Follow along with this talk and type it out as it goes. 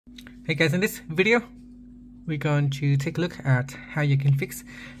Hey guys, in this video we're going to take a look at how you can fix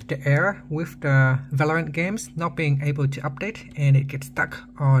the error with the Valorant games not being able to update and it gets stuck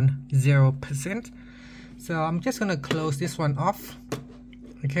on 0%. So I'm just going to close this one off.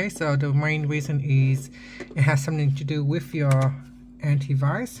 Okay, so the main reason is it has something to do with your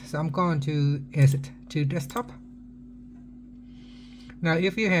antivirus. So I'm going to exit to desktop. Now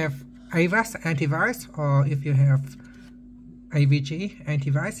if you have Avast Antivirus or if you have AVG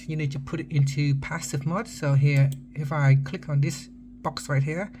antivirus, you need to put it into passive mode. So here, if I click on this box right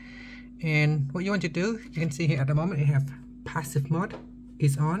here, and what you want to do, you can see here at the moment you have passive mode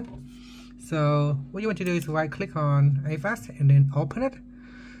is on. So what you want to do is right click on Avast and then open it.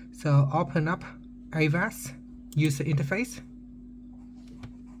 So open up Avast user interface.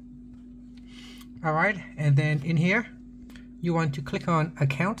 Alright, and then in here you want to click on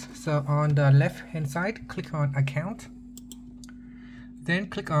account. So on the left hand side, click on account. Then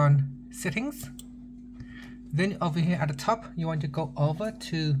click on settings. Then over here at the top, you want to go over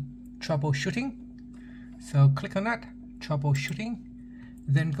to troubleshooting. So click on that, troubleshooting.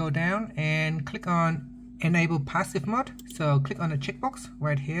 Then go down and click on enable passive mode. So click on the checkbox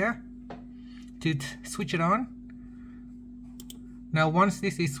right here to switch it on. Now once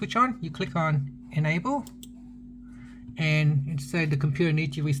this is switched on, you click on enable. And it said the computer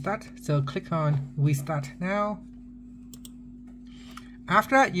needs to restart. So click on restart now.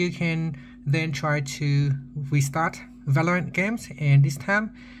 After that, you can then try to restart Valorant games, and this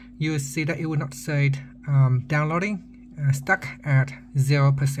time you will see that it will not say downloading stuck at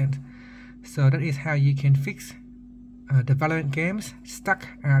 0%. So that is how you can fix the Valorant games stuck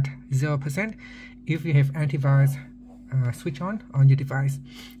at 0% if you have antivirus switch on your device.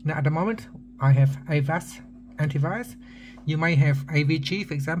 Now at the moment I have Avast Antivirus. You might have AVG,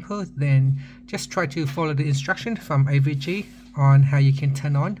 for example. Then just try to follow the instruction from AVG on how you can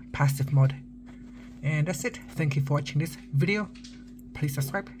turn on passive mode. And that's it. Thank you for watching this video. Please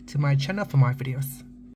subscribe to my channel for more videos.